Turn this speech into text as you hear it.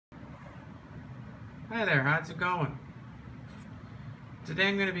Hi there, how's it going? Today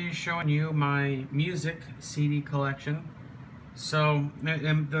I'm going to be showing you my music CD collection. So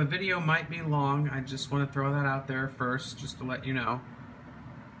the video might be long. I just want to throw that out there first just to let you know.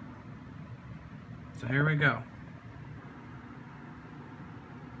 So here we go.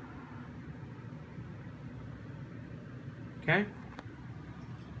 Okay?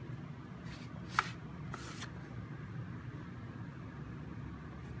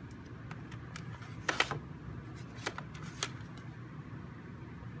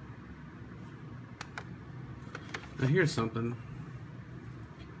 Now here's something.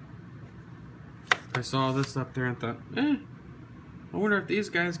 I saw this up there and thought, I wonder if these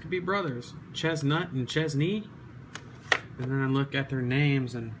guys could be brothers. Chestnut and Chesney. And then I look at their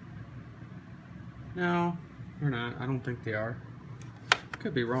names and no, they're not. I don't think they are.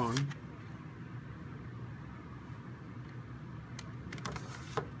 Could be wrong.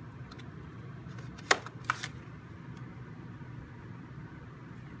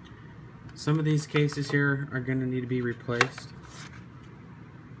 Some of these cases here are going to need to be replaced.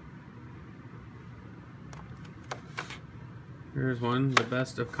 Here's one, the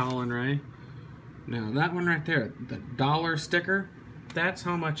best of Collin Raye. Now that one right there, the dollar sticker, that's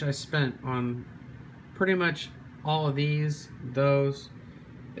how much I spent on pretty much all of these, those,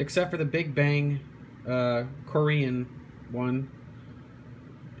 except for the Big Bang Korean one.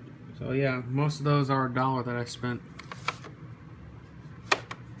 So yeah, most of those are $1 that I spent.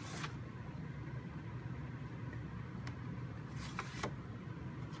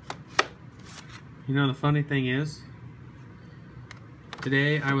 You know, the funny thing is,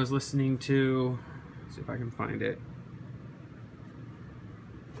 today I was listening to, let's see if I can find it.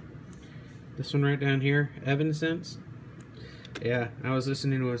 This one right down here, Evanescence. Yeah, I was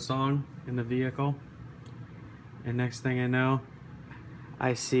listening to a song in the vehicle, and next thing I know,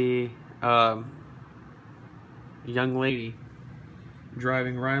 I see a young lady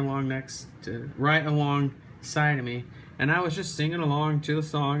driving right alongside of me, and I was just singing along to the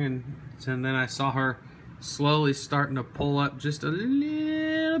song, and then I saw her slowly starting to pull up just a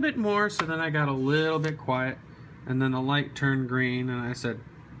little bit more, so then I got a little bit quiet, and then the light turned green, and I said,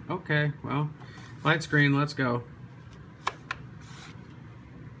 okay, well, light's green, let's go.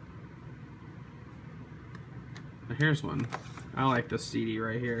 Now here's one. I like this CD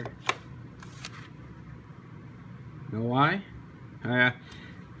right here. Know why? Yeah,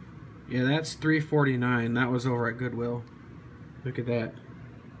 that's $3.49. That was over at Goodwill. Look at that.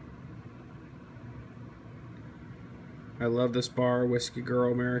 I love this bar, Whiskey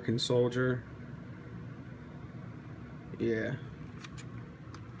Girl, American Soldier. Yeah.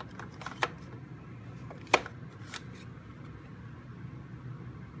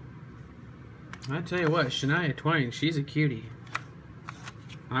 I tell you what, Shania Twain, she's a cutie.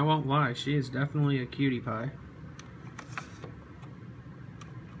 I won't lie, she is definitely a cutie pie.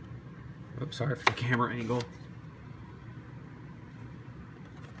 Oops, sorry for the camera angle.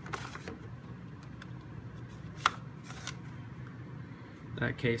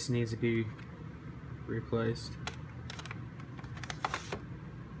 That case needs to be replaced.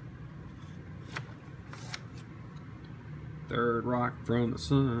 Third Rock from the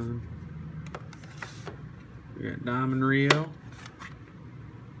Sun. We got Diamond Rio.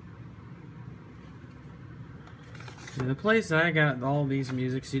 And the place I got all these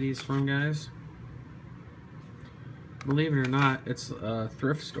music CDs from, guys, believe it or not, it's a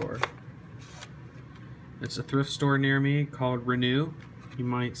thrift store. It's a thrift store near me called Renew. You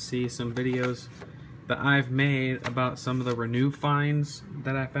might see some videos that I've made about some of the Renew finds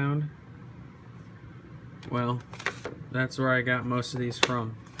that I found. Well, that's where I got most of these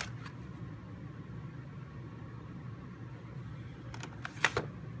from.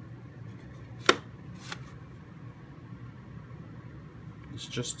 It's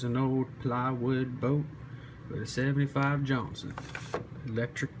just an old plywood boat with a 75 Johnson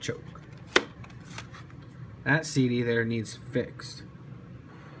electric choke. That CD there needs fixed.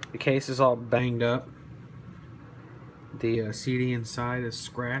 The case is all banged up. The CD inside is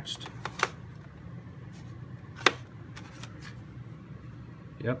scratched.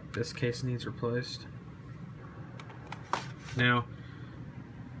 Yep, this case needs replaced. Now,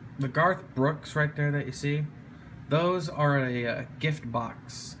 the Garth Brooks right there that you see, those are a gift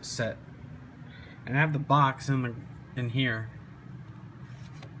box set. And I have the box in here.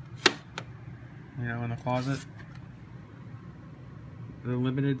 You know, in the closet. The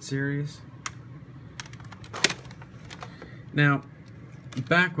limited series. Now,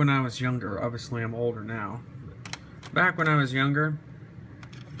 back when I was younger, obviously I'm older now. Back when I was younger,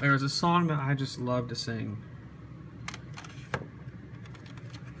 there was a song that I just loved to sing.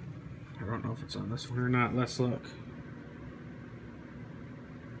 I don't know if it's on this one or not. Let's look.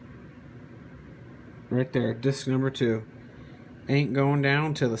 Right there, disc number 2. Ain't going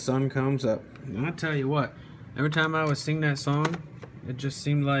down till the sun comes up. And I tell you what, every time I would sing that song, it just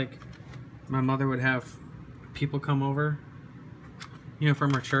seemed like my mother would have people come over, you know,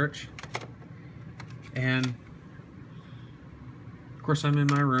 from her church. And of course I'm in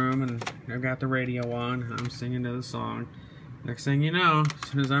my room and I've got the radio on and I'm singing to the song. Next thing you know, as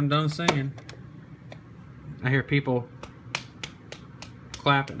soon as I'm done singing, I hear people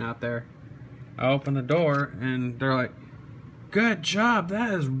clapping out there. I open the door and they're like, "Good job,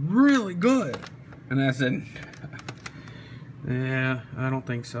 that is really good." And I said, "Yeah, I don't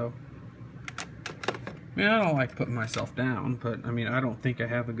think so." I mean, I don't like putting myself down, but I mean, I don't think I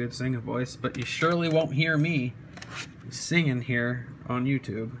have a good singing voice, but you surely won't hear me singing here on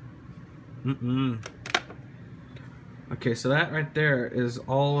YouTube. Okay, so that right there is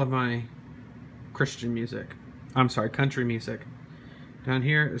all of my Christian music. I'm sorry, country music. Down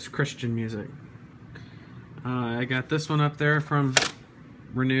here is Christian music. I got this one up there from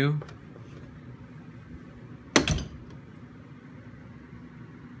Renew.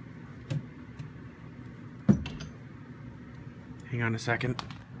 Hang on a second.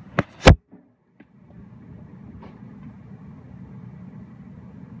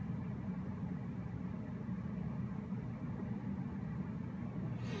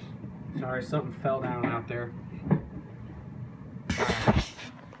 Sorry, something fell down out there.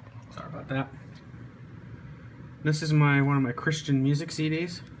 Sorry about that. This is one of my Christian music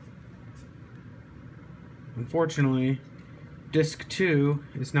CDs. Unfortunately, disc 2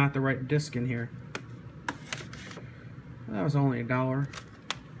 is not the right disc in here. That was only $1.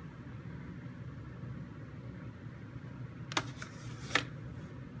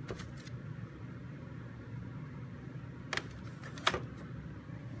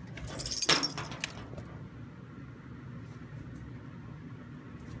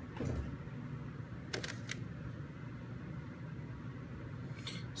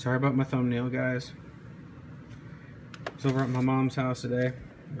 Sorry about my thumbnail, guys. I was over at my mom's house today.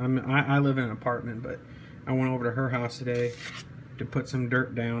 I live in an apartment, but I went over to her house today to put some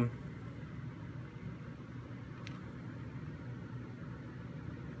dirt down.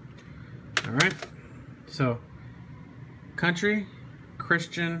 Alright, so country,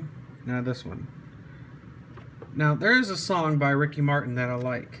 Christian, now this one. Now there is a song by Ricky Martin that I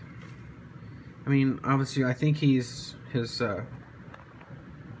like. I mean, obviously I think his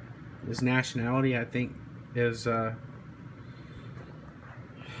nationality, I think, is I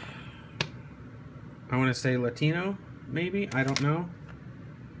want to say Latino, maybe, I don't know.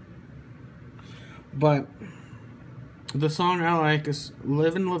 But the song I like is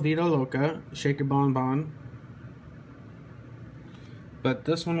Livin' La Vida Loca, Shake Your Bon Bon. But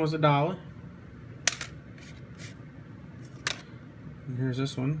this one was $1. And here's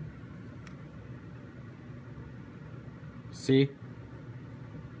this one. See?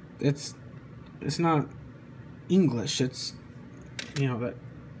 It's not English, it's, you know, that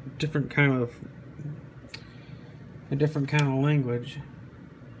a different kind of language.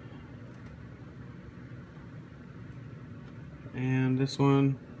 And this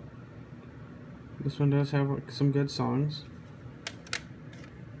one does have some good songs.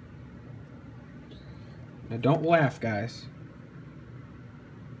 Now don't laugh, guys.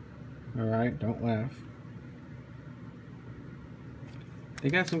 Alright, don't laugh. They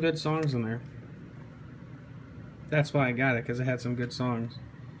got some good songs in there. That's why I got it, because it had some good songs.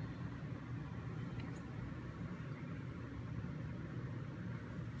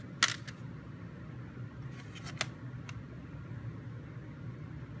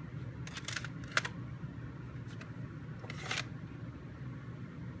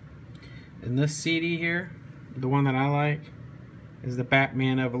 And this CD here, the one that I like, is the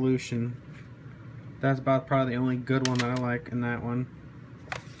Batman Evolution. That's about probably the only good one that I like in that one.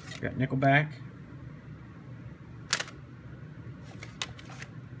 Got Nickelback,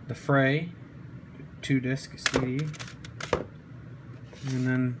 The Fray, 2-disc CD, and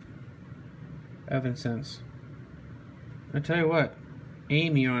then Evanescence. I tell you what,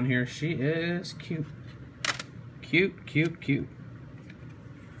 Amy on here, she is cute. Cute, cute, cute.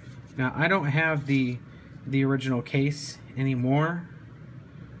 Now, I don't have the original case anymore,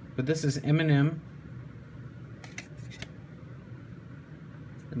 but this is Eminem.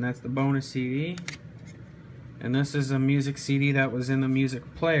 And that's the bonus CD. And this is a music CD that was in the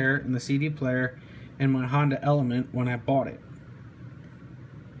music player, in the CD player, in my Honda Element when I bought it.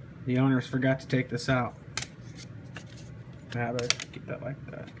 The owners forgot to take this out. I better keep that like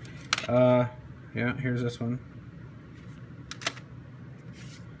that. Yeah, here's this one.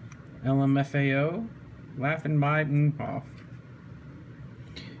 LMFAO, Laughing by Moopoff.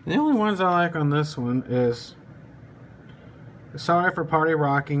 The only ones I like on this one is Sorry for Party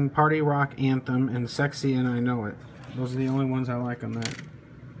Rocking, Party Rock Anthem, and Sexy and I Know It. Those are the only ones I like on that.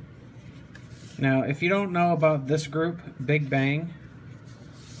 Now, if you don't know about this group, Big Bang,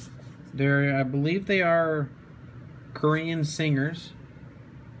 I believe they are Korean singers.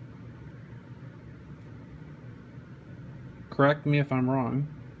 Correct me if I'm wrong.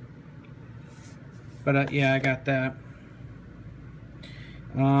 But yeah, I got that.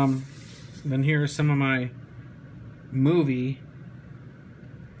 Then here are some of my movie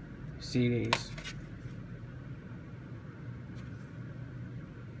CDs.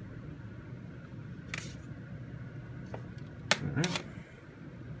 Alright.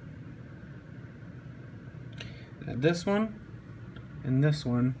 Now this one and this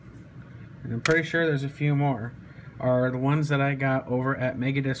one, and I'm pretty sure there's a few more, are the ones that I got over at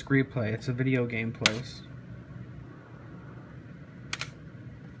Megadisc Replay. It's a video game place.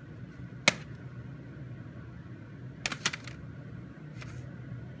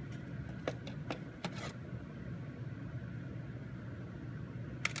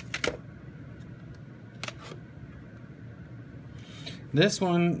 This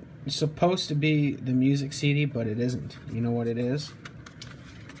one is supposed to be the music CD, but it isn't. You know what it is?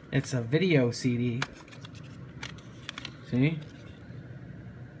 It's a video CD. See?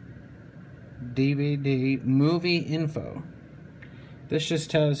 DVD movie info. This just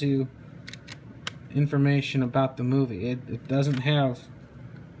tells you information about the movie. It doesn't have...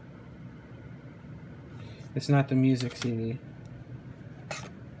 It's not the music CD.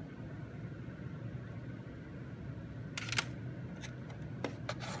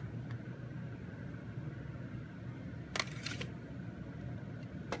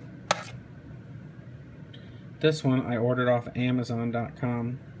 This one I ordered off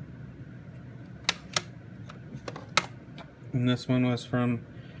Amazon.com. And this one was from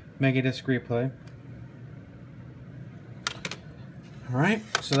Megadisc Replay. Alright,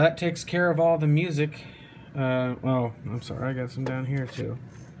 so that takes care of all the music. Oh, I'm sorry, I got some down here too.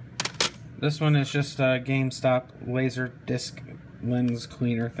 This one is just a GameStop laser disc lens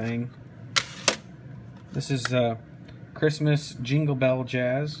cleaner thing. This is Christmas Jingle Bell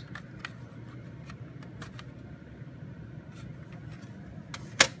Jazz.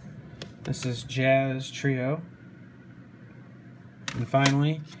 This is Jazz Trio. And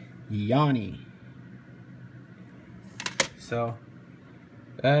finally, Yanni. So,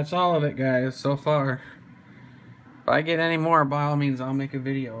 that's all of it, guys, so far. If I get any more, by all means, I'll make a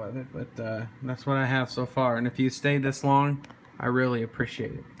video of it. But that's what I have so far. And if you stayed this long, I really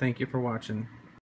appreciate it. Thank you for watching.